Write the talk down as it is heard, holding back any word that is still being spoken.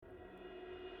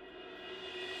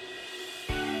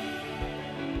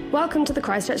Welcome to the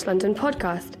Christchurch London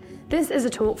podcast. This is a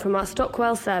talk from our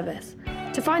Stockwell service.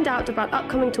 To find out about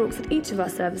upcoming talks at each of our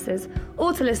services,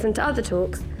 or to listen to other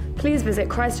talks, please visit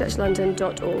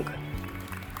christchurchlondon.org.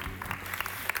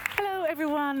 Hello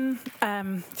everyone.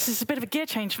 This is a bit of a gear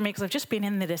change for me because I've just been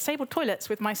in the disabled toilets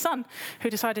with my son, who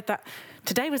decided that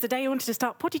today was the day he wanted to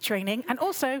start potty training and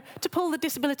also to pull the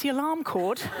disability alarm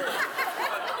cord.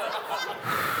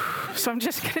 So I'm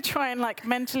just going to try and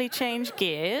mentally change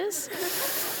gears.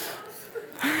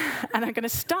 And I'm going to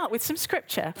start with some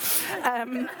scripture.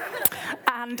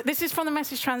 And this is from the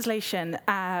Message translation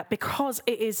because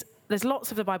there's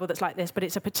lots of the Bible that's like this, but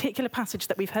it's a particular passage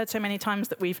that we've heard so many times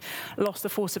that we've lost the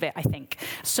force of it, I think.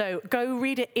 So go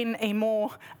read it in a more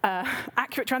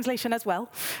accurate translation as well,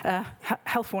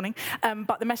 health warning.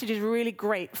 But the Message is really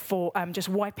great for just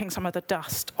wiping some of the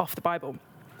dust off the Bible.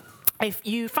 If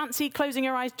you fancy closing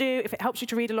your eyes, do. If it helps you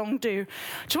to read along, do.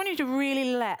 Just want you to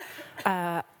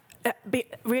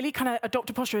really adopt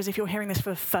a posture as if you're hearing this for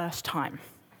the first time.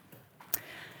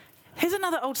 Here's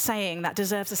another old saying that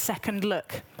deserves a second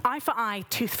look. Eye for eye,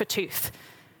 tooth for tooth.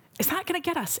 Is that going to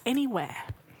get us anywhere?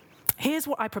 Here's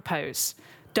what I propose.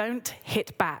 Don't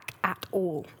hit back at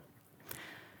all.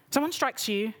 Someone strikes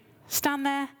you, stand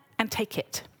there and take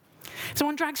it.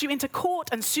 Someone drags you into court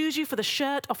and sues you for the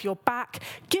shirt off your back,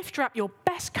 gift wrap your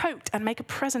best coat and make a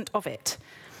present of it.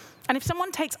 And if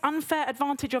someone takes unfair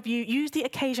advantage of you, use the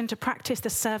occasion to practice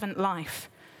the servant life.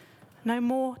 No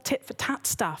more tit-for-tat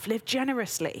stuff. Live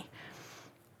generously.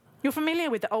 You're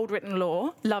familiar with the old written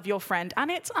law, love your friend,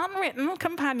 and its unwritten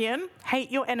companion,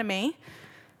 hate your enemy.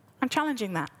 I'm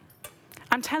challenging that.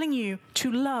 I'm telling you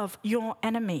to love your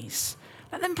enemies.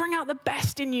 Let them bring out the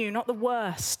best in you, not the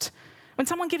worst. When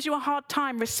someone gives you a hard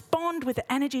time, respond with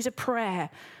the energies of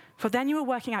prayer. For then you are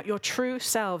working out your true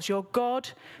selves, your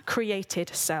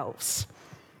God-created selves.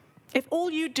 If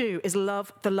all you do is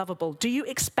love the lovable, do you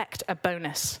expect a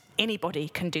bonus? Anybody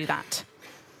can do that.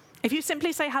 If you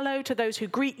simply say hello to those who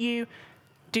greet you,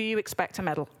 do you expect a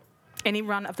medal? Any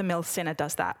run-of-the-mill sinner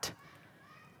does that.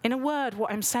 In a word,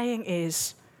 what I'm saying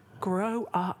is, grow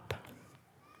up.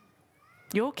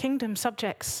 Your kingdom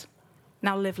subjects,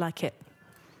 now live like it.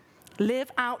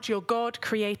 Live out your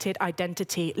God-created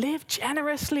identity. Live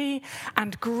generously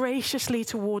and graciously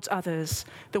towards others,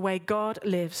 the way God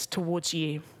lives towards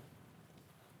you.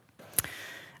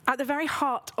 At the very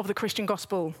heart of the Christian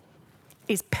gospel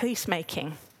is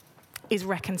peacemaking, is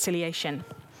reconciliation.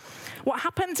 What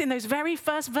happens in those very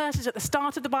first verses at the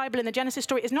start of the Bible in the Genesis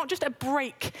story is not just a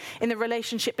break in the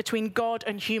relationship between God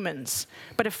and humans,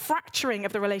 but a fracturing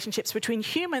of the relationships between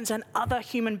humans and other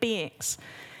human beings.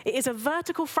 It is a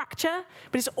vertical fracture,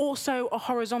 but it's also a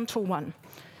horizontal one.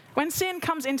 When sin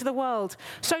comes into the world,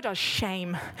 so does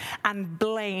shame and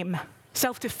blame,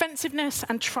 self-defensiveness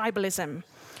and tribalism.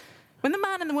 When the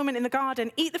man and the woman in the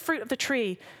garden eat the fruit of the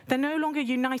tree, they're no longer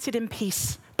united in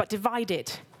peace, but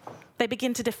divided. They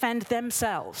begin to defend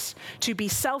themselves, to be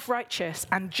self-righteous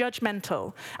and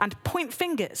judgmental and point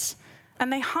fingers,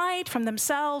 and they hide from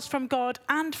themselves, from God,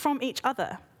 and from each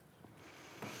other.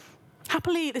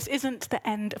 Happily, this isn't the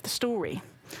end of the story.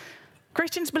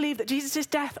 Christians believe that Jesus'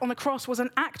 death on the cross was an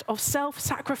act of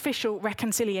self-sacrificial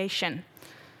reconciliation,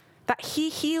 that he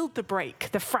healed the break,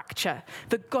 the fracture,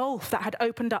 the gulf that had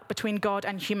opened up between God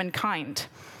and humankind.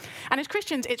 And as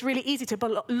Christians, it's really easy to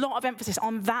put a lot of emphasis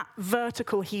on that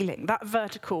vertical healing, that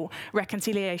vertical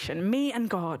reconciliation. Me and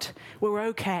God, we're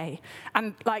okay.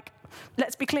 And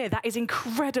let's be clear, that is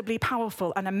incredibly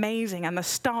powerful and amazing and the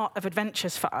start of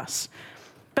adventures for us.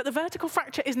 But the vertical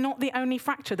fracture is not the only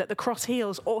fracture that the cross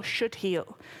heals or should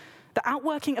heal. The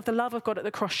outworking of the love of God at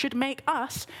the cross should make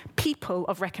us people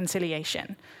of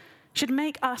reconciliation, should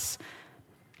make us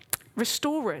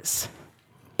restorers,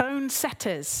 bone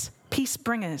setters, peace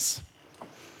bringers.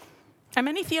 And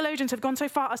many theologians have gone so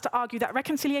far as to argue that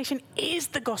reconciliation is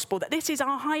the gospel, that this is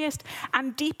our highest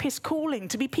and deepest calling,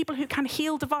 to be people who can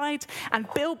heal divides and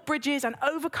build bridges and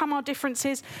overcome our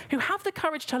differences, who have the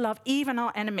courage to love even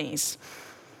our enemies.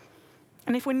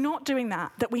 And if we're not doing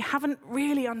that, that we haven't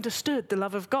really understood the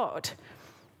love of God.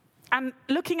 And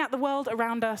looking at the world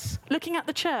around us, looking at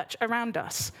the church around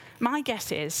us, my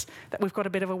guess is that we've got a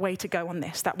bit of a way to go on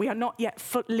this, that we are not yet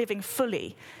living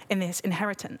fully in this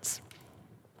inheritance.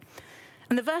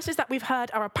 And the verses that we've heard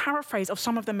are a paraphrase of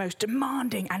some of the most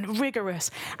demanding and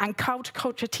rigorous and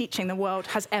culture teaching the world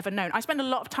has ever known. I spend a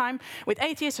lot of time with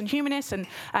atheists and humanists and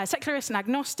secularists and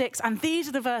agnostics, and these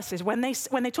are the verses. When they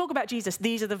talk about Jesus,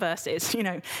 these are the verses.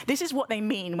 This is what they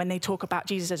mean when they talk about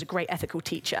Jesus as a great ethical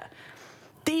teacher.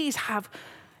 These have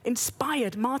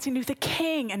inspired Martin Luther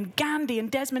King and Gandhi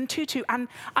and Desmond Tutu, and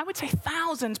I would say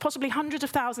thousands, possibly hundreds of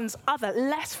thousands other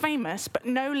less famous but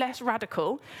no less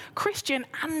radical Christian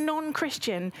and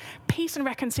non-Christian peace and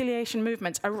reconciliation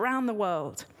movements around the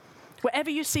world.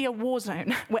 Wherever you see a war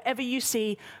zone, wherever you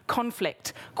see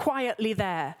conflict, quietly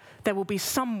there will be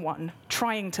someone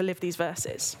trying to live these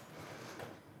verses.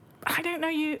 I don't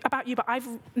know about you, but I've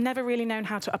never really known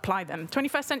how to apply them.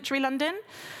 21st century London,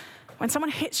 when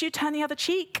someone hits you, turn the other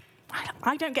cheek.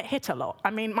 I don't get hit a lot. I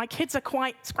mean, my kids are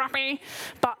quite scrappy,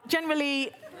 but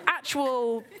generally,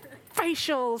 actual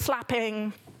facial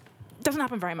slapping doesn't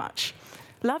happen very much.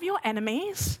 Love your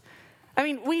enemies. I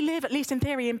mean, we live, at least in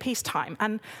theory, in peacetime,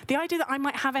 and the idea that I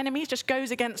might have enemies just goes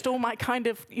against all my kind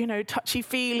of,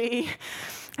 touchy-feely.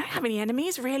 I don't have any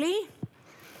enemies, really.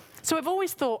 So I've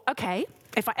always thought, okay,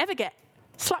 if I ever get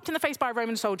slapped in the face by a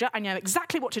Roman soldier, I know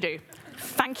exactly what to do.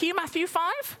 Thank you, Matthew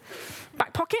 5.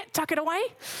 Back pocket, tuck it away.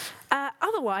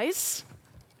 Otherwise,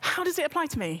 how does it apply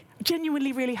to me?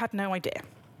 Genuinely really had no idea.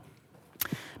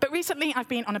 But recently, I've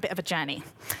been on a bit of a journey.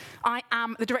 I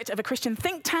am the director of a Christian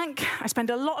think tank. I spend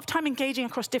a lot of time engaging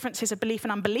across differences of belief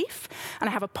and unbelief. And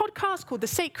I have a podcast called The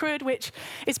Sacred, which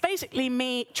is basically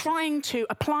me trying to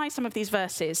apply some of these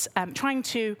verses, trying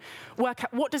to work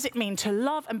out what does it mean to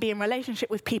love and be in relationship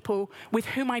with people with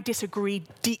whom I disagree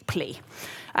deeply.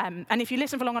 And if you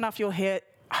listen for long enough, you'll hear,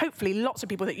 hopefully, lots of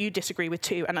people that you disagree with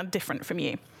too and are different from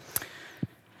you.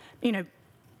 Anyway,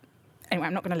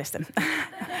 I'm not going to list them,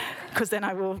 because then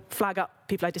I will flag up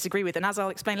people I disagree with, and as I'll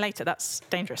explain later, that's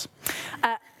dangerous.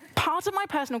 Part of my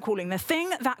personal calling, the thing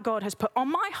that God has put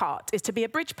on my heart, is to be a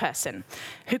bridge person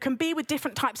who can be with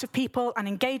different types of people and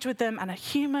engage with them in a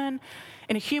human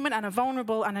and a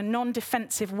vulnerable and a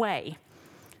non-defensive way.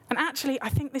 And actually, I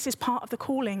think this is part of the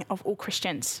calling of all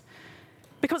Christians,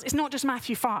 because it's not just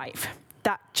Matthew 5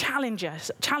 that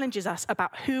challenges us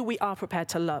about who we are prepared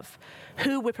to love,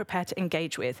 who we're prepared to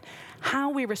engage with, how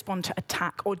we respond to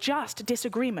attack or just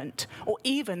disagreement or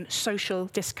even social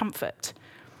discomfort.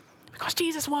 Because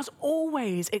Jesus was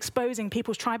always exposing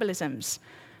people's tribalisms.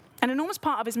 An enormous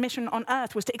part of his mission on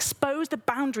earth was to expose the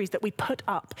boundaries that we put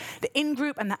up, the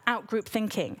in-group and the out-group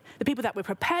thinking, the people that we're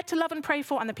prepared to love and pray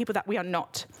for and the people that we are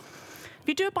not. If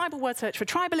you do a Bible word search for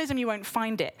tribalism, you won't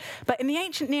find it. But in the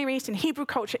ancient Near East, in Hebrew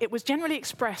culture, it was generally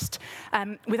expressed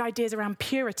with ideas around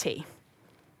purity.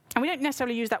 And we don't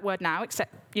necessarily use that word now,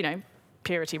 except,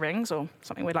 purity rings or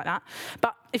something weird like that.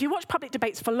 But if you watch public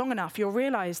debates for long enough, you'll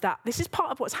realize that this is part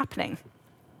of what's happening.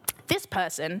 This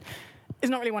person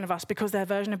is not really one of us because their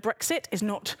version of Brexit is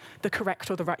not the correct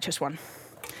or the righteous one.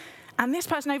 And this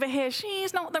person over here,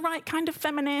 she's not the right kind of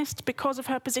feminist because of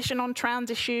her position on trans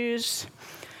issues.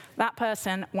 That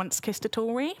person once kissed a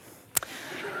Tory.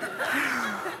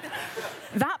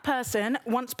 That person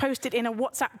once posted in a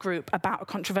WhatsApp group about a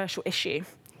controversial issue.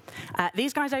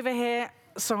 These guys over here,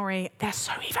 sorry, they're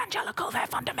so evangelical, they're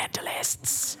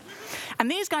fundamentalists. And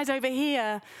these guys over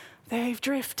here, they've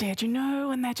drifted,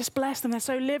 and they're just blessed and they're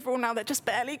so liberal now, they're just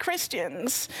barely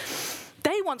Christians.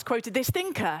 They once quoted this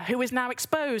thinker who is now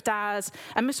exposed as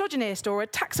a misogynist or a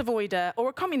tax avoider or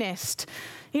a communist.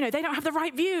 They don't have the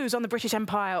right views on the British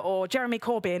Empire or Jeremy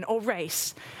Corbyn or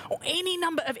race or any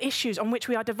number of issues on which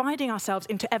we are dividing ourselves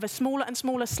into ever smaller and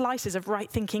smaller slices of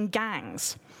right-thinking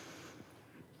gangs.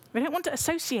 We don't want to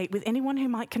associate with anyone who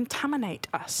might contaminate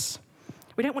us.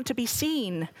 We don't want to be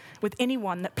seen with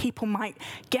anyone that people might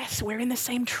guess we're in the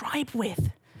same tribe with.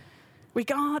 We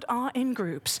guard our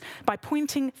in-groups by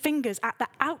pointing fingers at the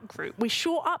out-group. We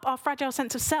shore up our fragile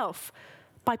sense of self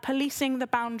by policing the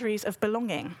boundaries of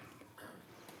belonging.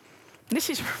 This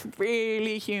is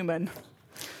really human.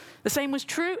 The same was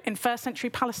true in first century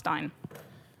Palestine.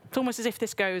 It's almost as if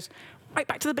this goes right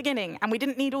back to the beginning, and we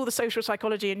didn't need all the social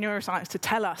psychology and neuroscience to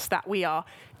tell us that we are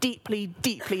deeply,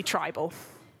 deeply tribal.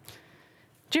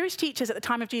 Jewish teachers at the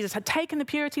time of Jesus had taken the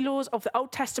purity laws of the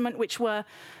Old Testament, which were,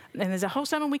 and there's a whole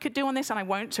sermon we could do on this, and I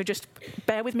won't, so just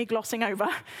bear with me glossing over,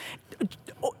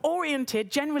 oriented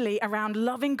generally around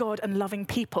loving God and loving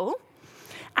people,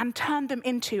 and turned them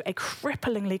into a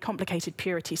cripplingly complicated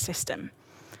purity system.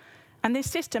 And this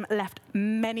system left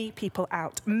many people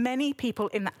out, many people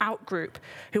in the out-group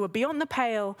who were beyond the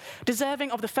pale,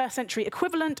 deserving of the first century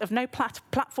equivalent of no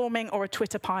platforming or a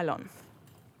Twitter pylon.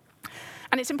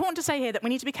 And it's important to say here that we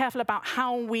need to be careful about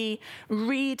how we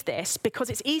read this, because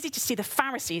it's easy to see the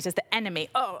Pharisees as the enemy.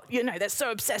 Oh, they're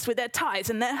so obsessed with their tithes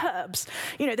and their herbs.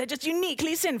 They're just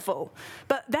uniquely sinful.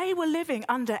 But they were living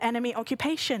under enemy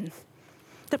occupation.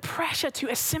 The pressure to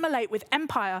assimilate with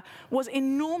empire was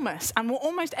enormous. And what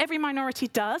almost every minority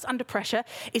does under pressure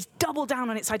is double down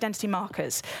on its identity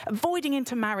markers, avoiding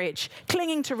intermarriage,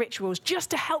 clinging to rituals,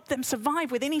 just to help them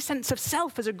survive with any sense of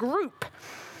self as a group.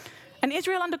 And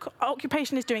Israel under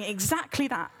occupation is doing exactly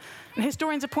that. And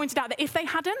historians have pointed out that if they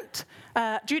hadn't,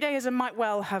 Judaism might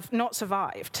well have not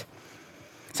survived.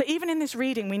 So even in this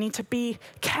reading, we need to be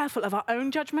careful of our own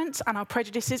judgments and our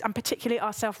prejudices, and particularly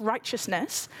our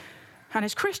self-righteousness. And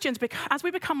as Christians, as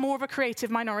we become more of a creative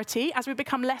minority, as we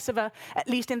become less of a, at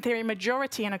least in theory,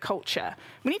 majority in a culture,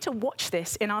 we need to watch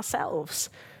this in ourselves.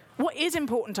 What is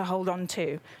important to hold on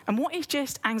to? And what is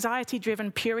just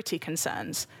anxiety-driven purity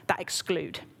concerns that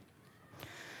exclude?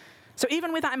 So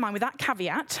even with that in mind, with that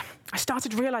caveat, I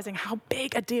started realizing how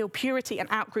big a deal purity and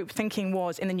outgroup thinking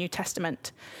was in the New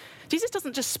Testament. Jesus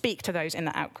doesn't just speak to those in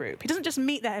the outgroup. He doesn't just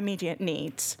meet their immediate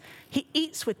needs. He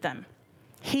eats with them.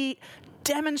 He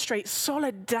demonstrates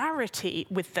solidarity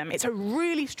with them. It's a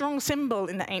really strong symbol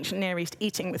in the ancient Near East,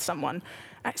 eating with someone.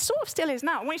 It sort of still is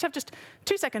now. I want you to have just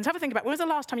 2 seconds. Have a think about, when was the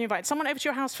last time you invited someone over to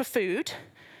your house for food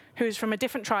who's from a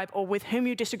different tribe or with whom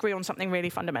you disagree on something really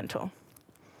fundamental?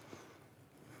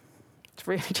 It's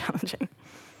really challenging.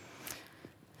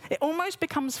 It almost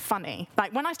becomes funny.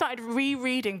 Like when I started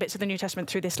rereading bits of the New Testament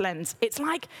through this lens, it's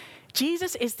like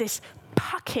Jesus is this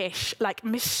puckish, like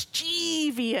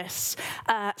mischievous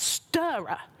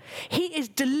stirrer. He is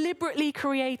deliberately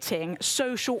creating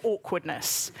social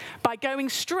awkwardness by going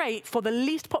straight for the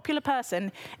least popular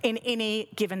person in any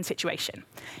given situation.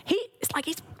 It's like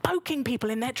he's poking people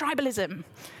in their tribalism.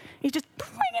 He's just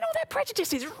bringing all their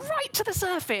prejudices right to the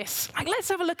surface. Like, let's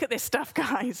have a look at this stuff,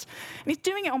 guys. And he's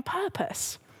doing it on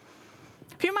purpose.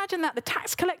 If you imagine that the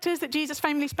tax collectors that Jesus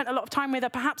famously spent a lot of time with are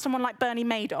perhaps someone like Bernie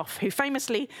Madoff, who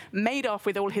famously made off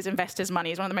with all his investors' money.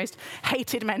 He's one of the most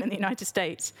hated men in the United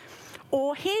States.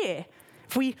 Or here,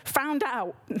 if we found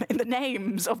out the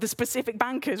names of the specific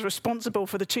bankers responsible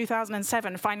for the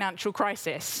 2007 financial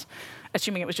crisis,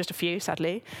 assuming it was just a few,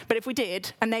 sadly, but if we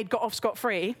did, and they'd got off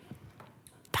scot-free,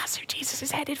 that's who Jesus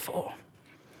is headed for.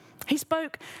 He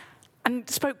spoke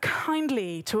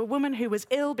kindly to a woman who was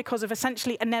ill because of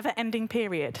essentially a never-ending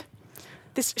period.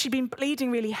 She'd been bleeding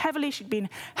really heavily, she'd been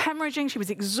hemorrhaging, she was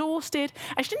exhausted,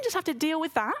 and she didn't just have to deal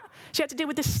with that, she had to deal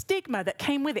with the stigma that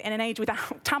came with it in an age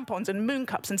without tampons and moon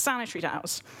cups and sanitary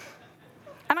towels.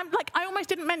 And I almost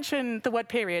didn't mention the word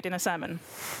period in a sermon.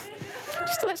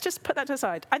 Let's just put that to the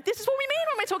side. This is what we mean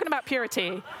when we're talking about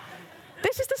purity.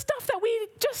 This is the stuff that we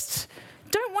just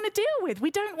don't want to deal with. We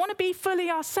don't want to be fully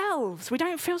ourselves. We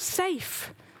don't feel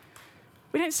safe.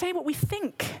 We don't say what we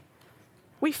think.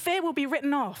 We fear we'll be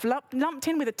written off, lumped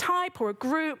in with a type or a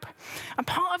group. And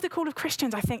part of the call of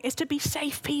Christians, I think, is to be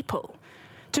safe people,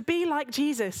 to be like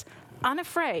Jesus,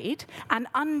 unafraid and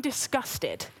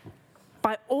undisgusted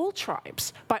by all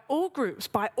tribes, by all groups,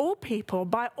 by all people,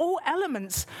 by all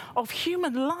elements of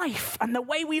human life and the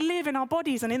way we live in our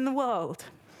bodies and in the world.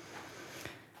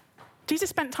 Jesus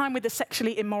spent time with the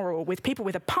sexually immoral, with people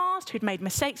with a past who'd made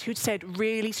mistakes, who'd said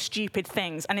really stupid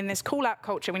things. And in this call-out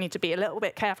culture, we need to be a little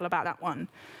bit careful about that one.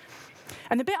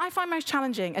 And the bit I find most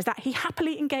challenging is that he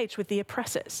happily engaged with the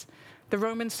oppressors, the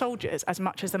Roman soldiers, as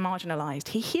much as the marginalized.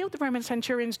 He healed the Roman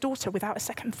centurion's daughter without a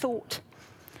second thought.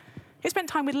 He spent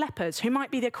time with lepers, who might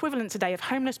be the equivalent today of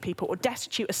homeless people or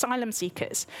destitute asylum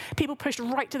seekers, people pushed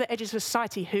right to the edges of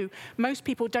society who most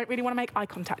people don't really want to make eye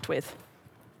contact with.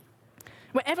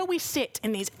 Wherever we sit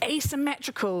in these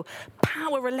asymmetrical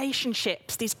power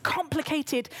relationships, these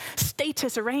complicated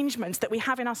status arrangements that we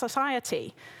have in our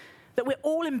society, that we're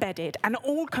all embedded and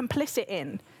all complicit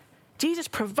in, Jesus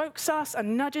provokes us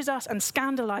and nudges us and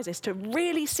scandalizes to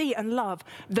really see and love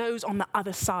those on the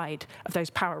other side of those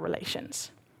power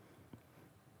relations.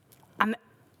 And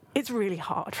it's really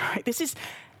hard, right?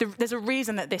 There's a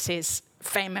reason that this is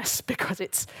famous, because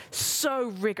it's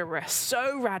so rigorous,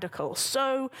 so radical,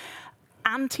 so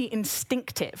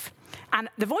anti-instinctive. And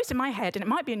the voice in my head, and it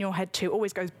might be in your head too,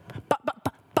 always goes, but.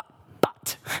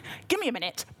 Give me a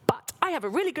minute, but I have a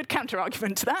really good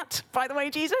counter-argument to that, by the way,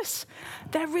 Jesus.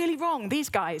 They're really wrong. These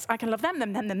guys, I can love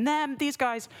them. These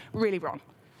guys, really wrong.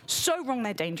 So wrong,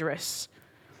 they're dangerous.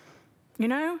 You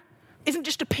know? Isn't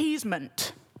just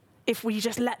appeasement if we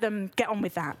just let them get on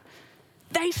with that.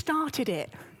 They started it.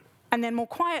 And then more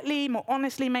quietly, more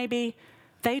honestly maybe,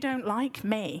 they don't like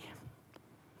me.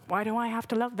 Why do I have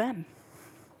to love them?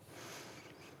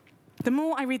 The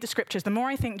more I read the scriptures, the more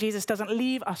I think Jesus doesn't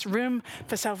leave us room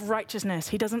for self-righteousness.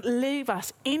 He doesn't leave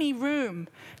us any room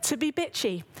to be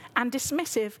bitchy and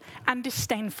dismissive and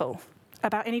disdainful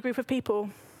about any group of people.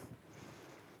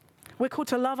 We're called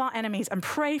to love our enemies and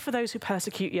pray for those who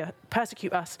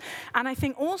persecute us. And I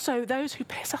think also those who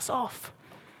piss us off,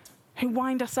 who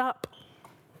wind us up,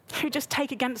 who just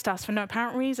take against us for no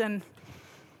apparent reason,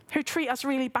 who treat us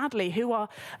really badly, who are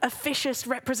officious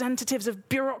representatives of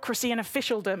bureaucracy and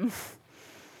officialdom,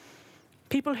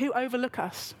 people who overlook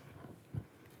us.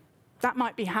 That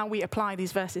might be how we apply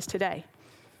these verses today.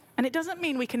 And it doesn't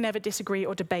mean we can never disagree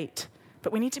or debate,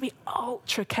 but we need to be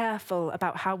ultra careful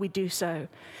about how we do so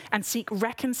and seek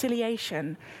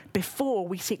reconciliation before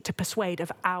we seek to persuade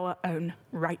of our own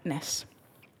rightness.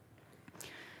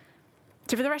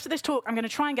 So for the rest of this talk, I'm going to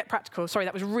try and get practical. Sorry,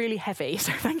 that was really heavy,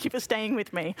 so thank you for staying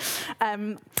with me.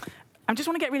 I just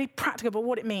want to get really practical about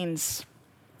what it means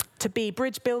to be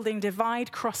bridge-building,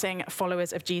 divide-crossing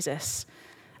followers of Jesus.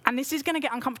 And this is going to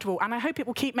get uncomfortable, and I hope it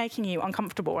will keep making you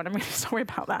uncomfortable, and I'm really sorry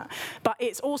about that. But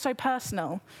it's also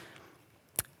personal.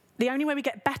 The only way we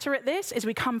get better at this is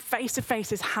we come face to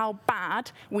face with how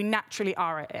bad we naturally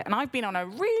are at it. And I've been on a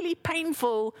really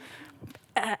painful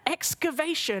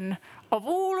excavation of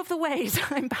all of the ways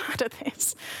I'm bad at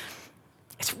this.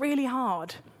 It's really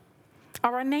hard.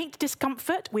 Our innate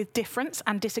discomfort with difference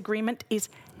and disagreement is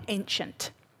ancient.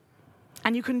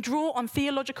 And you can draw on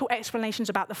theological explanations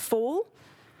about the fall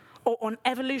or on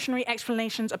evolutionary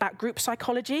explanations about group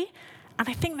psychology. And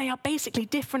I think they are basically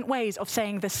different ways of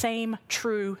saying the same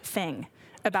true thing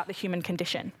about the human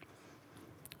condition.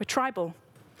 We're tribal.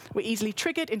 We're easily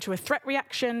triggered into a threat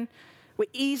reaction. We're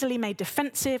easily made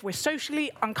defensive. We're socially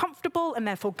uncomfortable and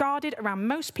therefore guarded around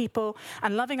most people.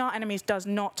 And loving our enemies does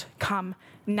not come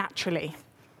naturally.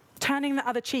 Turning the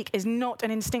other cheek is not an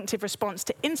instinctive response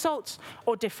to insults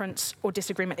or difference or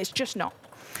disagreement. It's just not.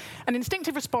 An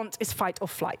instinctive response is fight or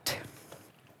flight.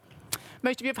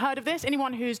 Most of you have heard of this.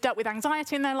 Anyone who's dealt with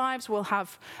anxiety in their lives will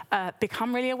have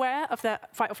become really aware of the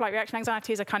fight or flight reaction.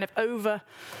 Anxiety is a kind of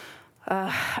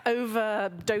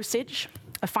overdosage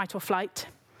of fight or flight.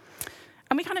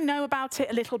 And we kind of know about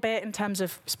it a little bit in terms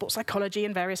of sports psychology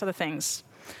and various other things.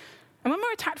 And when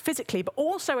we're attacked physically, but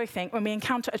also I think when we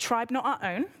encounter a tribe not our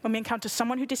own, when we encounter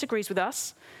someone who disagrees with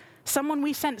us, someone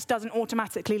we sense doesn't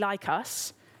automatically like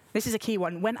us, this is a key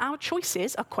one, when our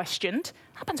choices are questioned,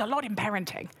 happens a lot in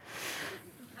parenting,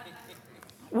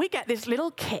 we get this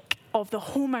little kick of the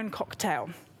hormone cocktail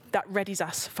that readies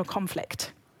us for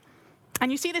conflict.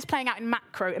 And you see this playing out in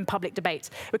macro in public debates.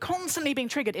 We're constantly being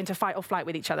triggered into fight or flight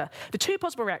with each other. The two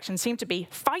possible reactions seem to be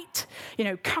fight,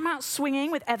 come out swinging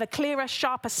with ever clearer,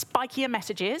 sharper, spikier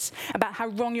messages about how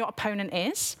wrong your opponent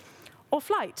is, or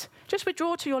flight. Just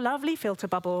withdraw to your lovely filter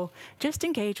bubble. Just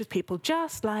engage with people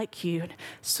just like you.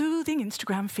 Soothing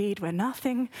Instagram feed where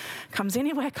nothing comes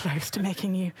anywhere close to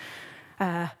making you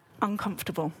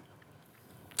uncomfortable.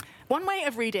 One way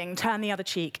of reading Turn the Other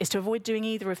Cheek is to avoid doing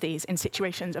either of these in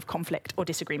situations of conflict or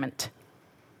disagreement.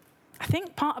 I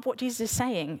think part of what Jesus is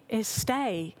saying is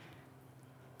stay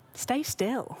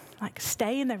still,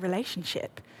 stay in the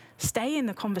relationship, stay in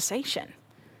the conversation.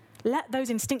 Let those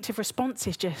instinctive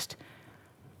responses just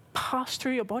pass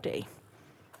through your body.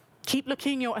 Keep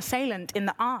looking your assailant in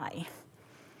the eye.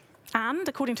 And,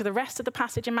 according to the rest of the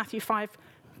passage in Matthew 5,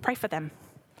 pray for them,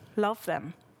 love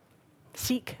them,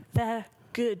 seek their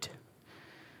good.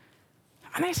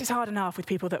 And this is hard enough with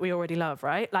people that we already love,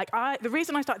 right? The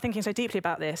reason I started thinking so deeply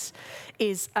about this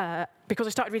is because I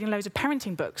started reading loads of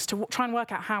parenting books to try and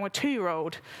work out how a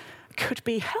 2-year-old could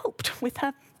be helped with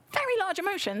her very large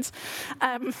emotions,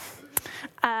 and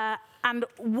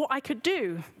what I could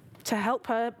do to help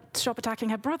her stop attacking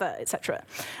her brother, etc.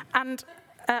 And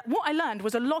what I learned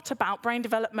was a lot about brain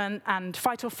development and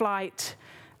fight or flight.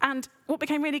 And what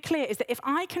became really clear is that if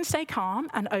I can stay calm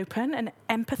and open and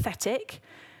empathetic,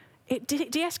 it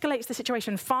de-escalates the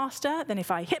situation faster than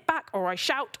if I hit back or I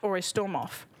shout or I storm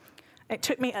off. It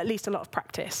took me at least a lot of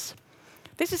practice.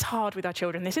 This is hard with our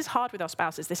children. This is hard with our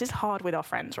spouses. This is hard with our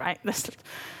friends, right? This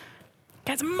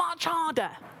gets much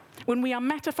harder when we are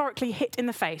metaphorically hit in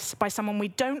the face by someone we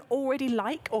don't already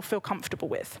like or feel comfortable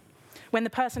with, when the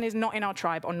person is not in our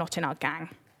tribe or not in our gang.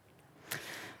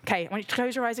 Okay, I want you to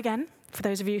close your eyes again, for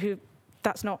those of you who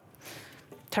that's not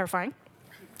terrifying.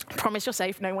 I promise you're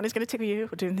safe. No one is going to tickle you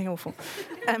or do anything awful.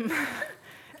 I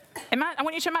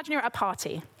want you to imagine you're at a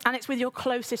party, and it's with your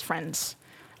closest friends,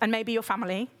 and maybe your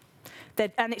family,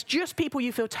 and it's just people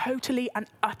you feel totally and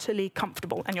utterly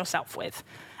comfortable and yourself with.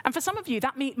 And for some of you,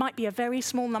 that might be a very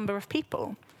small number of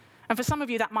people. And for some of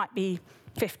you, that might be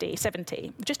 50,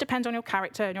 70. It just depends on your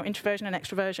character and your introversion and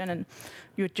extroversion and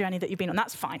your journey that you've been on.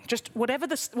 That's fine. Just whatever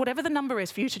the number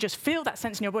is for you to just feel that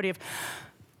sense in your body of,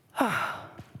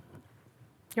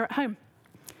 you're at home.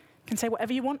 You can say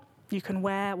whatever you want. You can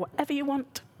wear whatever you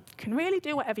want. You can really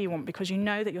do whatever you want because you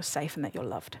know that you're safe and that you're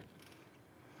loved.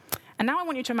 And now I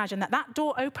want you to imagine that that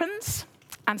door opens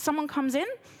and someone comes in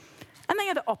and they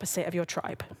are the opposite of your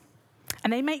tribe.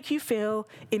 And they make you feel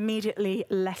immediately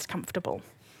less comfortable.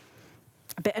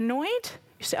 A bit annoyed,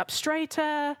 you sit up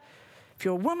straighter. If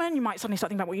you're a woman, you might suddenly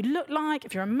start thinking about what you look like.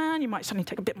 If you're a man, you might suddenly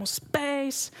take a bit more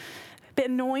space. A bit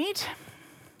annoyed.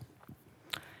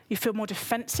 You feel more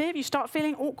defensive. You start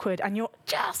feeling awkward, and you're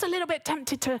just a little bit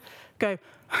tempted to go,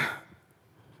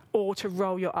 or to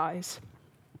roll your eyes.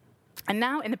 And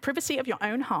now, in the privacy of your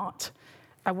own heart,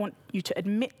 I want you to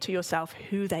admit to yourself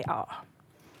who they are.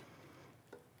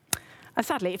 And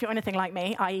sadly, if you're anything like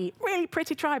me, i.e. really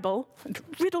pretty tribal and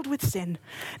riddled with sin,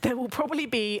 there will probably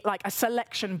be like a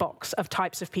selection box of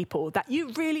types of people that you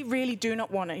really, really do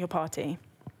not want at your party.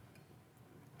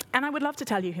 And I would love to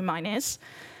tell you who mine is,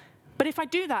 but if I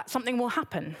do that, something will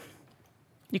happen.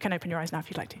 You can open your eyes now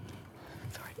if you'd like to.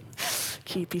 Sorry.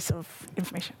 Key piece of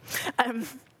information.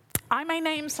 I may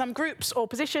name some groups or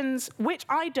positions which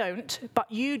I don't, but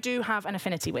you do have an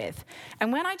affinity with.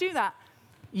 And when I do that,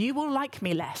 you will like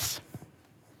me less.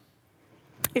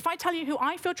 If I tell you who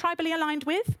I feel tribally aligned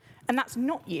with, and that's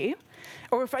not you,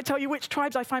 or if I tell you which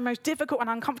tribes I find most difficult and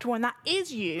uncomfortable, and that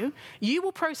is you, you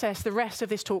will process the rest of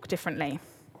this talk differently.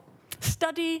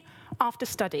 Study after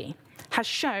study has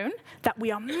shown that we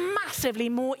are massively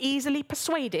more easily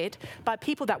persuaded by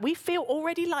people that we feel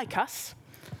already like us,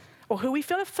 or who we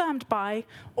feel affirmed by,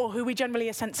 or who we generally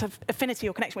have a sense of affinity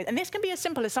or connection with. And this can be as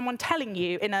simple as someone telling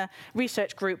you in a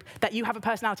research group that you have a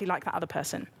personality like that other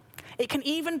person. It can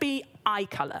even be eye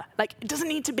color. Like, it doesn't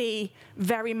need to be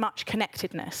very much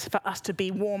connectedness for us to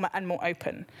be warmer and more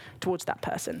open towards that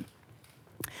person.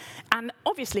 And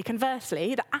obviously,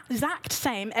 conversely, the exact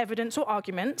same evidence or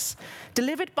arguments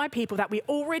delivered by people that we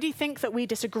already think that we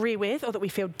disagree with, or that we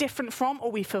feel different from,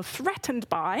 or we feel threatened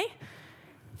by,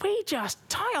 we just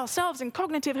tie ourselves in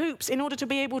cognitive hoops in order to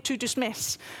be able to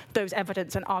dismiss those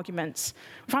evidence and arguments.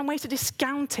 We find ways to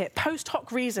discount it, post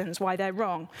hoc reasons why they're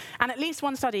wrong. And at least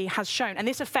one study has shown, and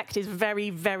this effect is very,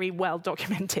 very well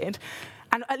documented,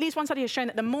 and at least one study has shown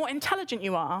that the more intelligent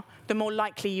you are, the more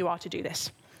likely you are to do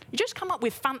this. You just come up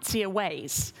with fancier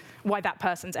ways why that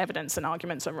person's evidence and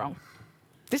arguments are wrong.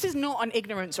 This is not an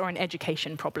ignorance or an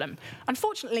education problem.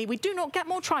 Unfortunately, we do not get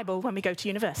more tribal when we go to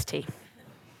university.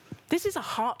 This is a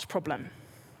heart problem.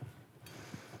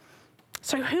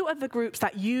 So who are the groups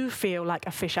that you feel like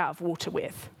a fish out of water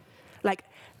with? Like,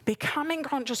 becoming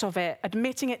conscious of it,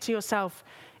 admitting it to yourself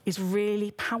is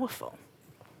really powerful.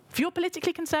 If you're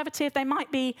politically conservative, they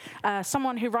might be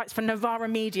someone who writes for Novara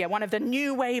Media, one of the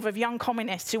new wave of young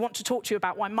communists who want to talk to you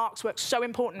about why Marx's work's so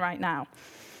important right now.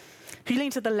 If you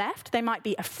lean to the left, they might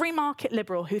be a free market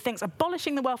liberal who thinks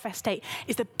abolishing the welfare state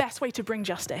is the best way to bring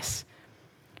justice.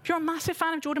 If you're a massive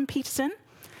fan of Jordan Peterson,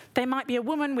 they might be a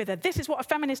woman with a "this is what a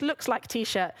feminist looks like"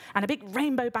 t-shirt and a big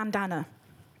rainbow bandana.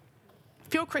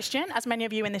 If you're a Christian, as many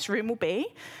of you in this room will be,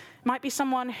 might be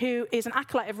someone who is an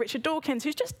acolyte of Richard Dawkins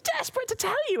who's just desperate to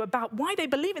tell you about why they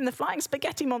believe in the flying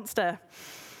spaghetti monster.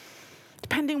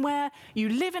 Depending where you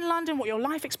live in London, what your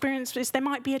life experience is, there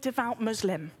might be a devout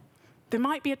Muslim. There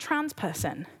might be a trans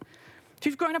person. If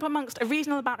you've grown up amongst a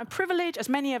reasonable amount of privilege, as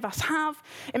many of us have,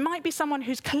 it might be someone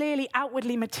who's clearly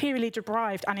outwardly materially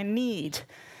deprived and in need.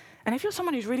 And if you're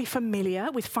someone who's really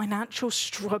familiar with financial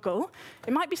struggle,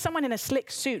 it might be someone in a slick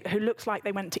suit who looks like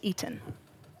they went to Eton.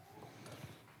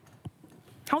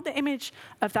 Hold the image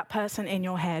of that person in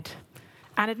your head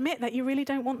and admit that you really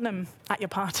don't want them at your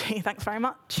party. Thanks very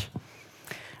much.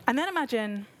 And then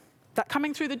imagine that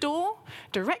coming through the door,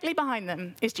 directly behind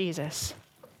them, is Jesus.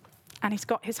 And he's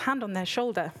got his hand on their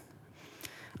shoulder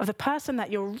of the person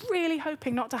that you're really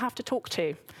hoping not to have to talk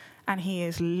to. And he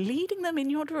is leading them in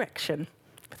your direction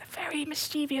with a very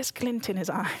mischievous glint in his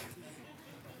eye.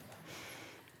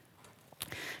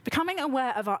 Becoming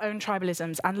aware of our own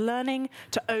tribalisms and learning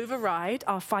to override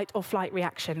our fight or flight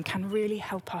reaction can really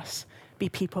help us be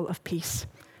people of peace.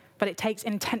 But it takes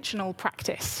intentional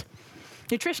practice.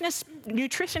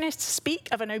 Nutritionists speak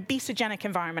of an obesogenic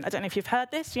environment. I don't know if you've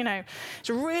heard this. You know, it's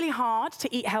really hard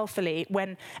to eat healthily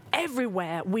when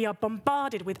everywhere we are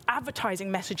bombarded with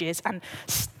advertising messages and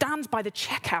stands by the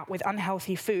checkout with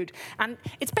unhealthy food. And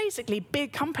it's basically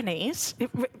big companies,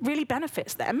 it really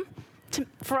benefits them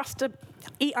for us to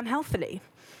eat unhealthily.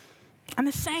 And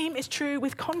the same is true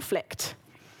with conflict.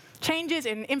 Changes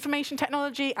in information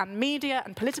technology and media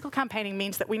and political campaigning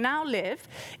means that we now live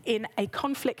in a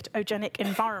conflictogenic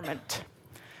environment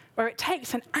where it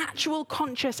takes an actual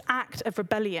conscious act of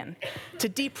rebellion to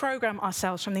deprogram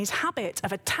ourselves from these habits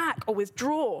of attack or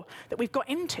withdraw that we've got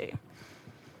into.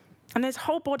 And there's a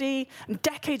whole body and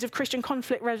decades of Christian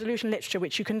conflict resolution literature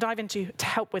which you can dive into to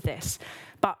help with this.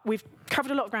 But we've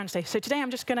covered a lot of ground today. So today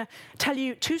I'm just going to tell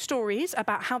you 2 stories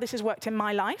about how this has worked in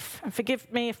my life. And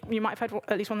forgive me if you might have heard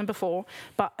at least one of them before,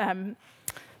 but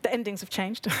the endings have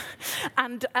changed.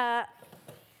 And at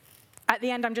the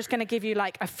end, I'm just going to give you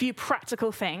like a few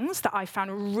practical things that I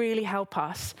found really help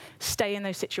us stay in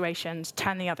those situations,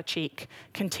 turn the other cheek,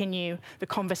 continue the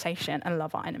conversation, and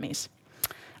love our enemies.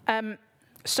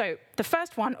 So the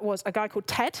first one was a guy called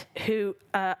Ted, who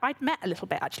I'd met a little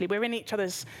bit, actually. We're in each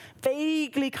other's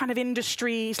vaguely kind of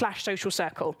industry/social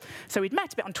circle. So we'd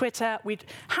met a bit on Twitter. We'd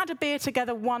had a beer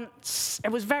together once.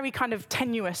 It was very kind of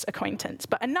tenuous acquaintance,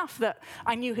 but enough that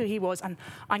I knew who he was and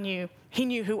he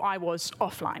knew who I was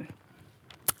offline.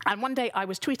 And one day I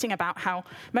was tweeting about how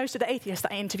most of the atheists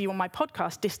that I interview on my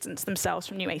podcast distance themselves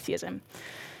from new atheism.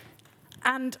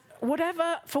 And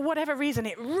for whatever reason,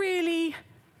 it really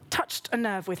touched a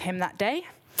nerve with him that day,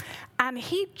 and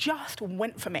he just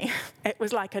went for me. It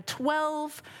was like a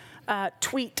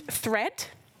 12-tweet thread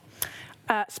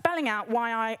spelling out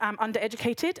why I am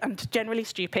undereducated and generally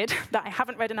stupid, that I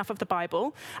haven't read enough of the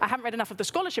Bible, I haven't read enough of the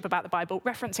scholarship about the Bible,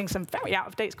 referencing some very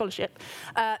out-of-date scholarship,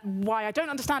 why I don't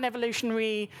understand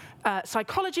evolutionary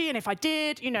psychology, and if I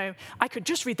did, I could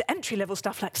just read the entry-level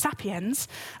stuff like Sapiens,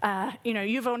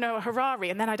 Yuval Noah Harari,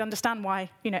 and then I'd understand why,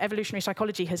 evolutionary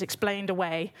psychology has explained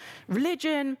away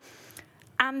religion.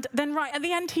 And then right at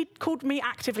the end, he called me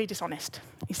actively dishonest.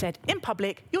 He said, in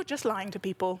public, you're just lying to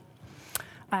people.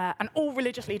 And all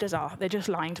religious leaders are. They're just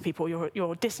lying to people.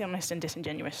 You're dishonest and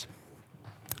disingenuous.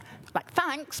 Like,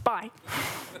 thanks, bye.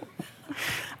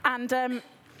 And and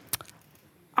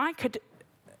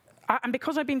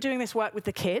because I've been doing this work with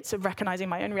the kids of recognizing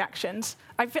my own reactions,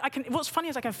 what's funny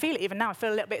is I can feel it even now. I feel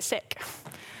a little bit sick.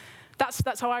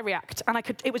 That's how I react. And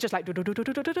it was just like, doing.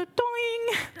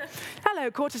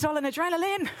 Hello, cortisol and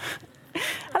adrenaline.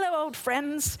 Hello, old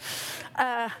friends.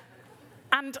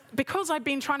 And because I've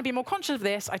been trying to be more conscious of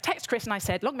this, I texted Chris and I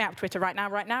said, log me out of Twitter right now,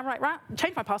 right.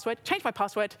 Change my password.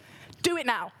 Do it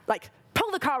now. Like,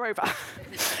 pull the car over.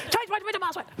 Change my Twitter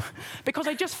password. Because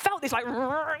I just felt this like,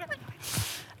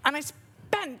 and I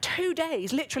spent 2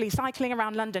 days literally cycling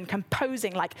around London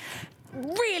composing like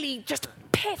really just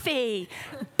pithy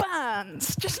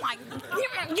burns. Just like,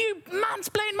 you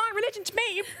mansplain my religion to me,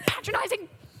 you patronizing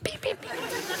beep, beep, beep.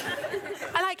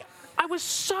 I was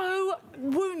so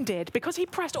wounded because he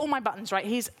pressed all my buttons, right?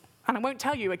 And I won't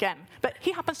tell you again, but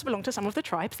he happens to belong to some of the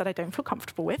tribes that I don't feel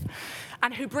comfortable with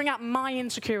and who bring out my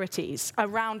insecurities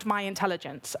around my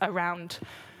intelligence, around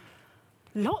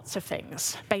lots of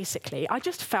things, basically. I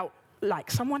just felt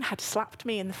like someone had slapped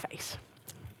me in the face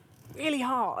really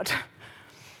hard.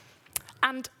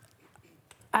 And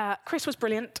Chris was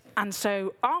brilliant, and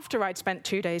so after I'd spent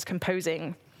 2 days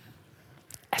composing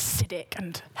acidic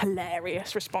and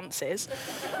hilarious responses,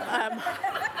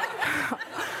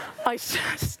 I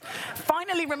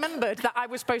finally remembered that I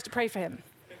was supposed to pray for him.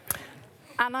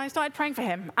 And I started praying for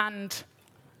him. And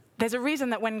there's a reason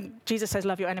that when Jesus says,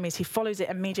 love your enemies, he follows it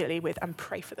immediately with, and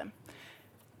pray for them.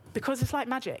 Because it's like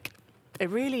magic. It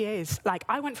really is. Like,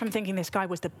 I went from thinking this guy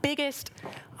was the biggest,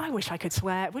 I wish I could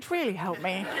swear, it would really help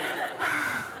me.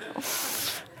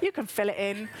 You can fill it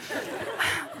in,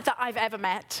 that I've ever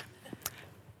met,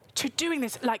 to doing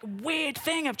this like weird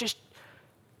thing of just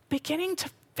beginning to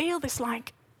feel this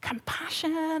like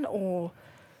compassion or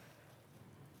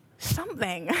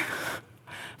something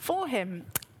for him.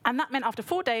 And that meant after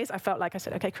 4 days, I felt like I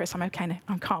said, okay, Chris, I'm okay now,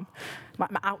 I'm calm.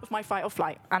 I'm out of my fight or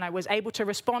flight. And I was able to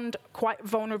respond quite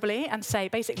vulnerably and say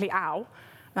basically, ow.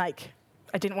 Like,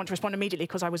 I didn't want to respond immediately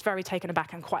because I was very taken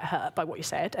aback and quite hurt by what you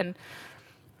said. And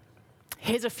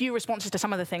here's a few responses to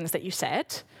some of the things that you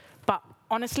said. But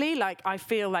honestly, like, I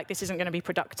feel like this isn't going to be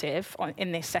productive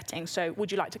in this setting, so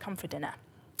would you like to come for dinner?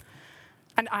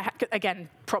 And again,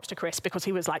 props to Chris, because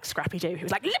he was like Scrappy Doo. He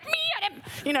was like, let me at him!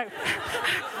 I'm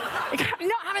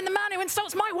not having the man who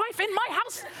insults my wife in my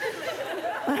house!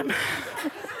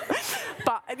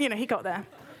 But, he got there.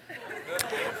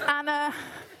 And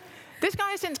this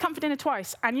guy has since come for dinner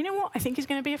twice, and you know what? I think he's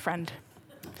going to be a friend.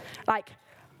 Like,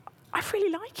 I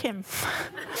really like him.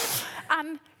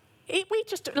 And we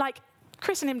just, like,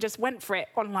 Chris and him just went for it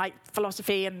on, like,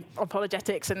 philosophy and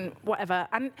apologetics and whatever.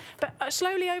 But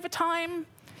slowly over time,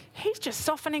 he's just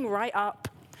softening right up.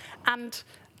 And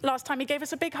last time he gave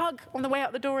us a big hug on the way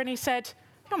out the door and he said,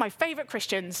 you're my favorite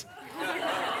Christians.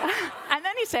 And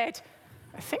then he said,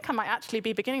 I think I might actually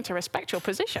be beginning to respect your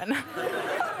position.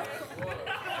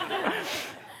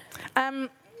 But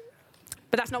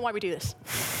that's not why we do this.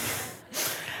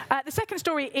 The second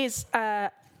story is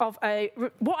of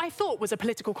what I thought was a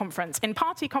political conference. In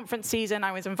party conference season,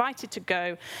 I was invited to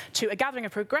go to a gathering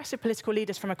of progressive political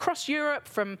leaders from across Europe,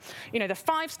 from the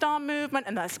Five Star Movement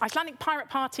and the Icelandic Pirate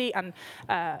Party and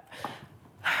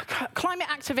climate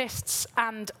activists,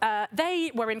 and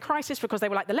they were in crisis because they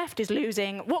were like, the left is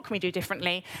losing, what can we do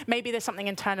differently? Maybe there's something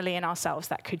internally in ourselves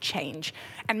that could change.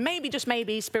 And maybe, just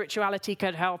maybe, spirituality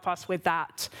could help us with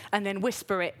that, and then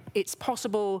whisper it's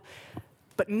possible,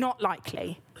 but not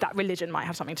likely, that religion might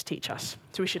have something to teach us.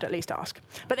 So we should at least ask.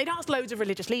 But they'd asked loads of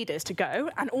religious leaders to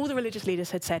go, and all the religious leaders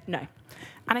had said no.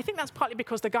 And I think that's partly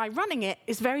because the guy running it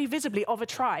is very visibly of a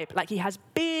tribe. Like, he has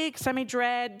big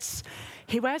semi-dreads,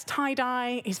 he wears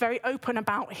tie-dye, he's very open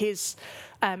about his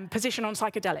position on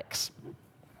psychedelics.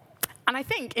 And I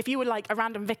think if you were like a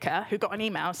random vicar who got an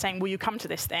email saying, will you come to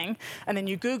this thing, and then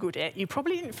you Googled it, you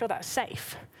probably didn't feel that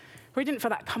safe. We didn't feel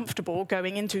that comfortable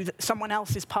going into someone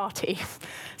else's party,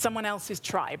 someone else's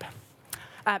tribe.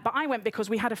 But I went because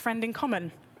we had a friend in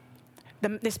common.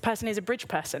 This person is a Bridge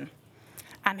person,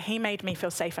 and he made me feel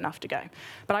safe enough to go.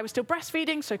 But I was still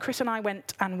breastfeeding, so Chris and I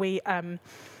went, and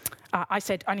I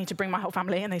said, I need to bring my whole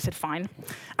family, and they said, fine.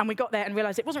 And we got there and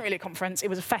realized it wasn't really a conference, it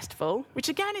was a festival, which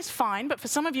again is fine, but for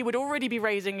some of you would already be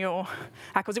raising your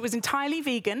hackles. It was entirely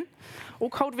vegan, all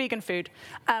cold vegan food.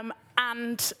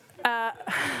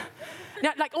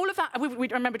 Like all of that, we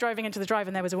remember driving into the drive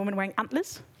and there was a woman wearing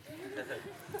antlers,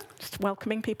 just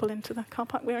welcoming people into the car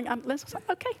park wearing antlers. I was like,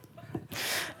 okay,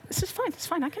 this is fine, it's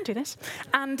fine, I can do this.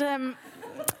 And that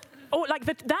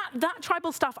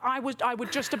tribal stuff, I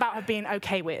would just about have been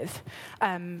okay with,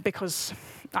 because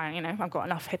I've got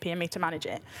enough hippie in me to manage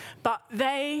it. But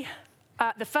the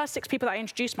first 6 people that I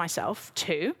introduced myself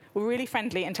to were really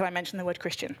friendly until I mentioned the word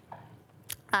Christian.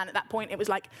 And at that point, it was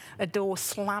like a door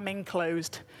slamming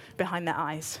closed behind their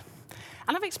eyes.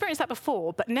 And I've experienced that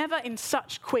before, but never in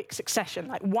such quick succession,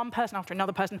 like one person after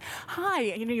another person. Hi,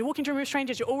 you're walking through a room of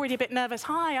strangers, you're already a bit nervous.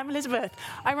 Hi, I'm Elizabeth.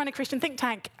 I run a Christian think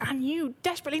tank, and you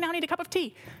desperately now need a cup of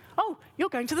tea. Oh, you're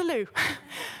going to the loo.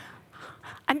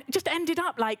 And just ended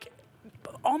up like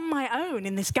on my own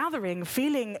in this gathering,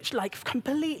 feeling like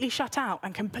completely shut out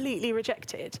and completely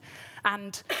rejected.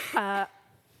 And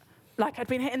like I'd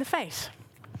been hit in the face.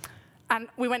 And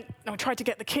we went and we tried to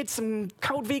get the kids some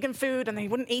cold vegan food, and they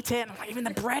wouldn't eat it. And I'm like, even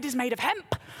the bread is made of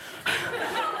hemp.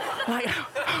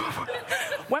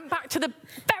 Went back to the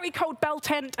very cold bell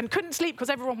tent and couldn't sleep because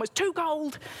everyone was too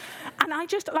cold. And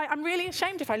I'm really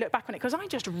ashamed if I look back on it, because I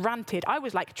just ranted. I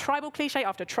was like tribal cliche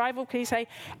after tribal cliche,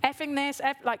 effing this,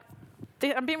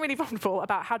 I'm being really vulnerable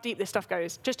about how deep this stuff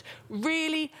goes. Just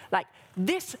really, like,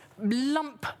 this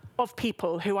lump of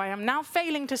people who I am now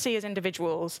failing to see as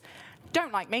individuals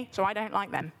don't like me, so I don't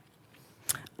like them.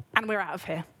 And we're out of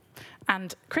here.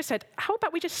 And Chris said, how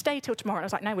about we just stay till tomorrow? And I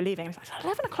was like, no, we're leaving. He was like,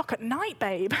 11 o'clock at night,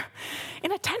 babe,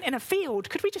 in a tent in a field.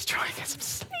 Could we just try and get some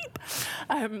sleep?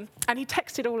 And he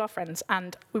texted all our friends,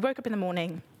 and we woke up in the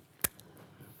morning,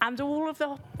 and all of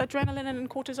the adrenaline and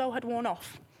cortisol had worn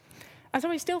off. And so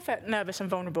we still felt nervous and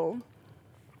vulnerable,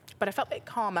 but I felt a bit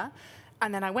calmer.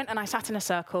 And then I went and I sat in a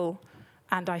circle,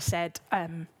 and I said,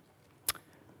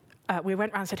 we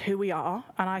went around and said who we are.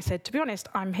 And I said, to be honest,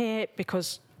 I'm here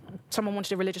because someone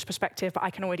wanted a religious perspective, but I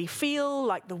can already feel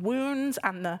like the wounds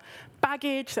and the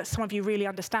baggage that some of you really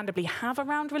understandably have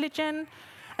around religion.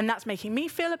 And that's making me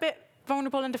feel a bit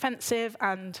vulnerable and defensive.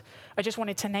 And I just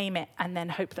wanted to name it and then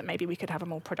hope that maybe we could have a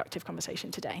more productive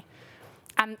conversation today.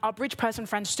 And our Bridge person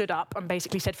friend stood up and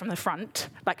basically said from the front,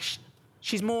 like,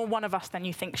 she's more one of us than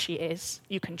you think she is.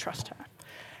 You can trust her.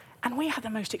 And we had the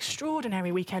most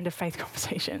extraordinary weekend of faith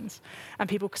conversations, and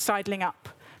people sidling up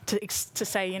to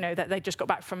say, that they just got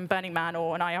back from Burning Man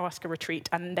or an ayahuasca retreat,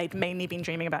 and they'd mainly been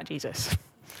dreaming about Jesus.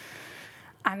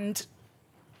 And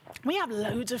we have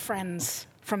loads of friends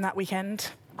from that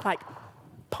weekend, like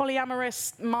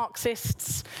polyamorous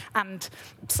Marxists and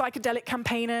psychedelic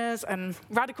campaigners and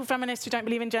radical feminists who don't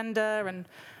believe in gender, and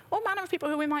all manner of people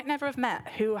who we might never have met,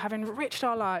 who have enriched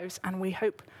our lives, and we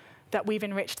hope that we've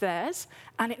enriched theirs.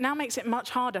 And it now makes it much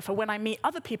harder for when I meet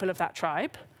other people of that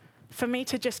tribe, for me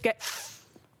to just get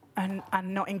and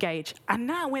not engage. And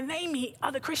now when they meet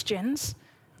other Christians,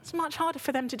 it's much harder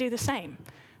for them to do the same,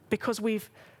 because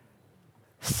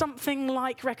something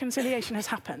like reconciliation has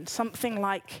happened, something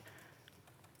like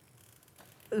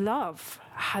love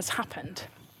has happened.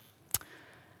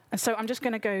 And so I'm just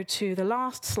going to go to the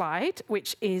last slide,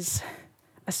 which is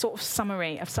a sort of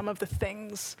summary of some of the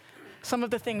things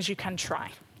you can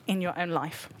try in your own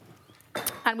life.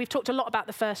 And we've talked a lot about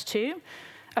the first two,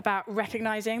 about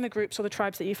recognizing the groups or the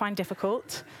tribes that you find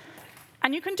difficult.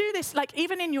 And you can do this, like,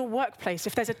 even in your workplace.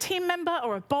 If there's a team member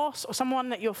or a boss or someone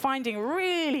that you're finding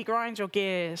really grinds your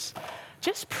gears,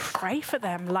 just pray for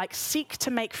them, like seek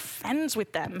to make friends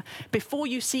with them before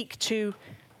you seek to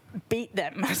beat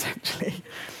them, essentially.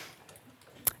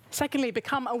 Secondly,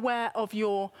 become aware of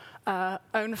your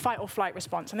own fight or flight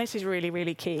response. And this is really,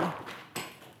 really key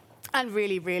and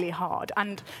really, really hard.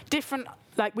 And different,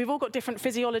 like we've all got different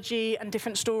physiology and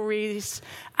different stories,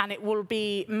 and it will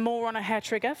be more on a hair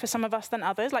trigger for some of us than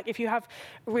others. Like if you have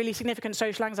really significant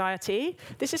social anxiety,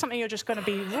 this is something you're just going to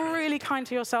be really kind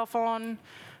to yourself on.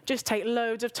 Just take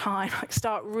loads of time, like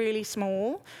start really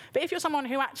small. But if you're someone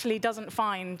who actually doesn't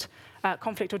find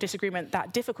conflict or disagreement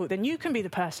that difficult, then you can be the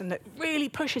person that really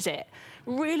pushes it,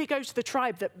 really goes to the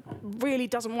tribe that really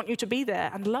doesn't want you to be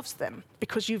there and loves them,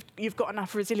 because you've got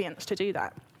enough resilience to do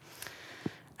that.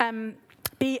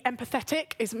 Be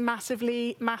empathetic is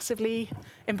massively, massively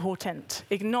important.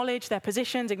 Acknowledge their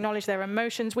positions, acknowledge their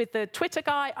emotions. With the Twitter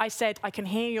guy, I said, I can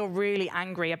hear you're really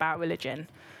angry about religion.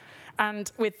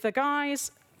 And with the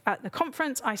guys at the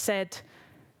conference, I said,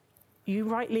 you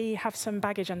rightly have some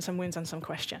baggage and some wounds and some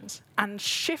questions. And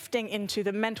shifting into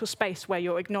the mental space where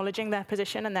you're acknowledging their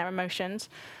position and their emotions,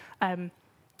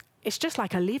 it's just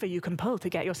like a lever you can pull to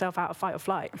get yourself out of fight or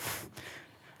flight.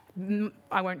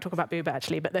 I won't talk about boob,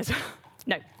 actually, but there's...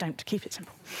 No, don't. Keep it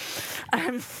simple.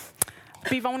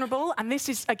 Be vulnerable, and this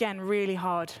is, again, really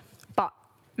hard, but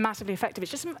massively effective.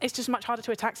 It's just much harder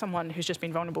to attack someone who's just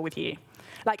been vulnerable with you.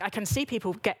 Like, I can see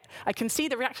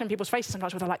the reaction on people's faces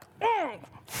sometimes where they're like, oh,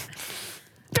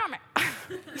 damn it,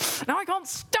 now I can't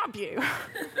stab you.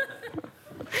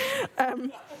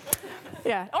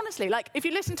 Yeah, honestly, like, if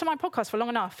you listen to my podcast for long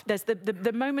enough, there's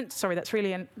the moment, sorry, that's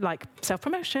really like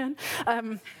self-promotion,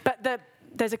 but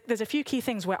there's a few key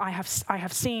things where I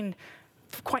have seen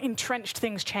quite entrenched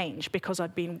things change because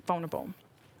I've been vulnerable.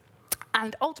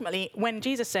 And ultimately, when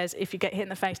Jesus says, if you get hit in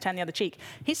the face, turn the other cheek,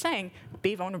 he's saying,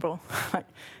 be vulnerable. Like,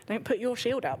 don't put your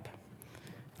shield up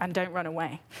and don't run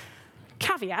away.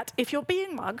 Caveat, if you're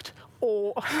being mugged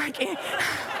or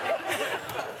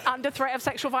under threat of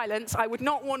sexual violence, I would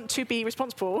not want to be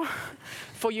responsible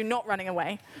for you not running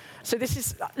away. So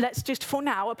let's just for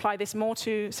now apply this more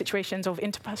to situations of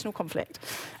interpersonal conflict.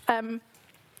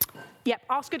 Yep,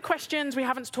 ask good questions. We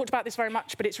haven't talked about this very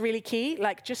much, but it's really key.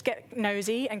 Like, just get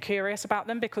nosy and curious about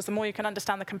them, because the more you can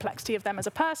understand the complexity of them as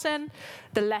a person,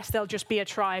 the less they'll just be a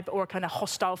tribe or a kind of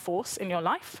hostile force in your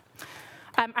life.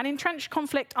 And entrenched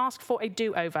conflict, ask for a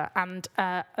do-over. And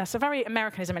that's a very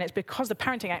Americanism, and it's because the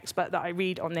parenting expert that I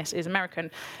read on this is American,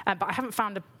 but I haven't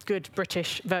found a good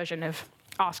British version of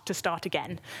ask to start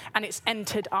again. And it's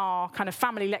entered our kind of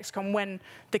family lexicon when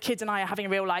the kids and I are having a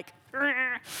real, like,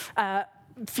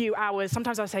 few hours.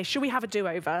 Sometimes I'll say, should we have a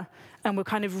do-over? And we'll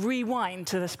kind of rewind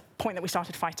to this point that we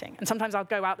started fighting. And sometimes I'll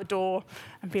go out the door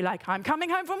and be like, I'm coming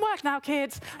home from work now,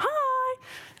 kids. Hi!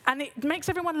 And it makes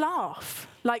everyone laugh.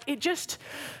 Like, it just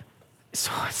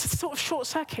sort of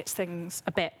short-circuits things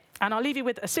a bit. And I'll leave you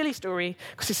with a silly story,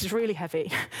 because this is really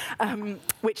heavy,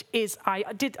 which is I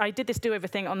did this do-over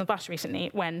thing on the bus recently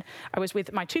when I was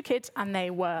with my two kids, and they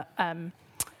were...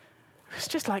 it was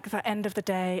just like the end of the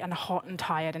day and hot and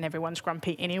tired and everyone's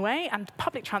grumpy anyway, and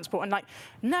public transport and like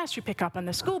nursery pickup and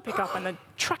the school pickup and the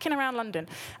trucking around London.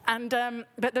 And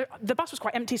but the bus was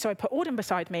quite empty, so I put Auden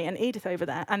beside me and Edith over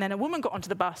there. And then a woman got onto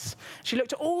the bus. She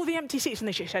looked at all the empty seats and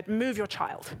then she said, move your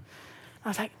child. I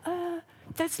was like,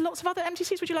 there's lots of other empty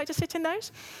seats. Would you like to sit in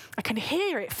those? I can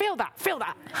hear it. Feel that.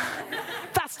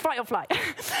 That's fight or flight.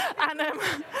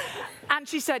 And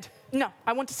she said, no,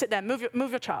 I want to sit there. Move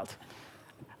your child.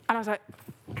 And I was like,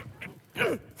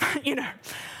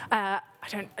 I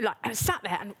don't like. And I sat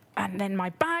there, and then my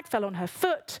bag fell on her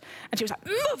foot, and she was like,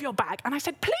 "Move your bag." And I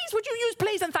said, "Please, would you use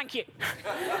please and thank you?"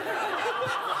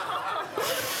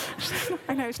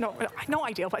 I know it's not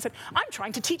ideal, but I said, "I'm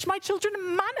trying to teach my children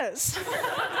manners,"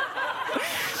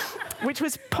 which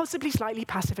was possibly slightly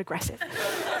passive-aggressive.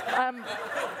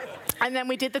 And then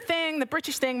we did the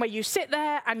British thing, where you sit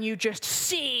there and you just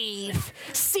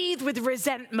seethe with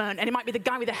resentment. And it might be the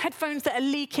guy with the headphones that are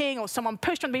leaking, or someone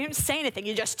pushed on, but you don't say anything,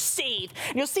 you just seethe.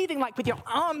 And you're seething like with your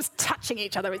arms touching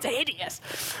each other. It's hideous.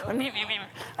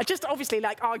 I just obviously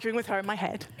like arguing with her in my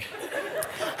head.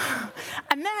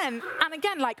 And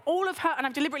again, like all of her, and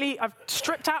I've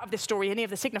stripped out of this story any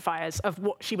of the signifiers of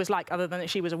what she was like, other than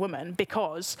that she was a woman,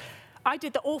 because I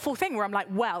did the awful thing where I'm like,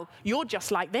 well, you're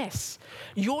just like this.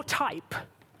 Your type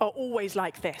are always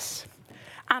like this.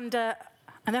 And then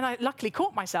I luckily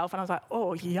caught myself, and I was like,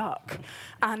 oh, yuck.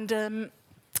 And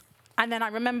then I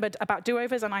remembered about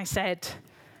do-overs, and I said,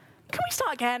 can we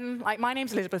start again? Like, my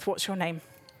name's Elizabeth, what's your name?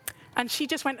 And she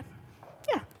just went,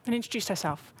 yeah, and introduced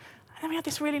herself. And then we had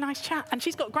this really nice chat. And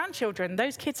she's got grandchildren,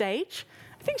 those kids' age,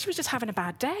 I think she was just having a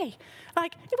bad day.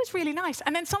 Like, it was really nice.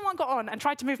 And then someone got on and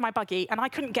tried to move my buggy, and I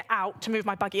couldn't get out to move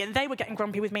my buggy, and they were getting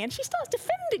grumpy with me, and she starts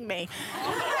defending me.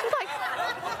 I was like,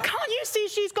 can't you see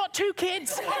she's got 2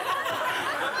 kids?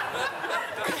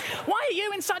 Why are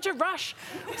you in such a rush?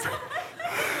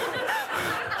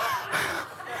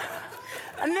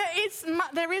 And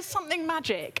there is something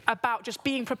magic about just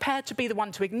being prepared to be the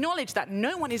one to acknowledge that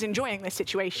no one is enjoying this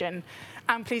situation,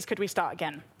 and please could we start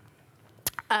again?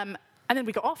 And then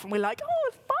we got off and we're like,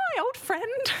 oh, bye, old friend.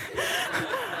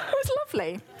 It was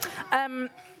lovely.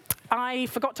 I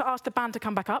forgot to ask the band to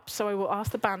come back up, so I will ask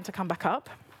the band to come back up.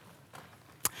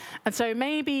 And so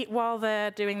maybe while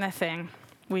they're doing their thing,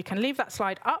 we can leave that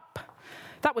slide up.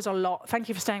 That was a lot. Thank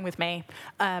you for staying with me.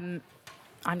 I'm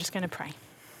just going to pray.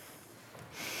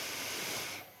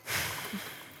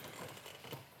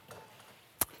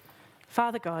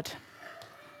 Father God,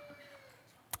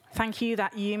 thank you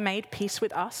that you made peace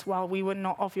with us while we were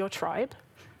not of your tribe,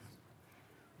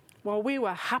 while we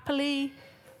were happily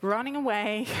running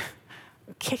away,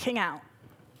 kicking out.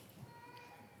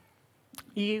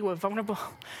 You were vulnerable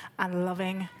and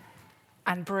loving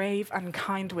and brave and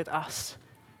kind with us.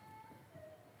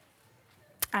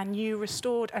 And you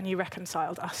restored and you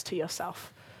reconciled us to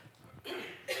yourself.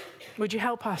 Would you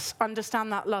help us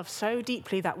understand that love so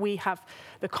deeply that we have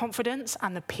the confidence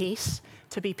and the peace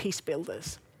to be peace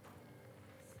builders?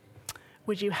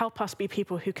 Would you help us be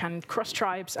people who can cross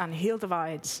tribes and heal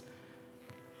divides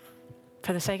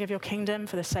for the sake of your kingdom,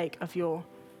 for the sake of your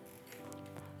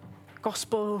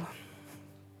gospel?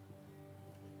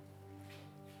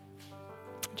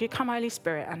 Would you come, Holy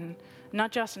Spirit, and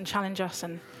nudge us and challenge us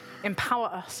and empower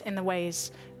us in the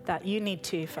ways that you need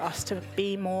to for us to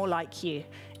be more like you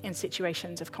in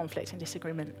situations of conflict and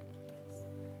disagreement.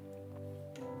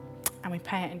 And we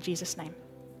pray it in Jesus' name.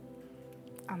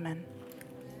 Amen.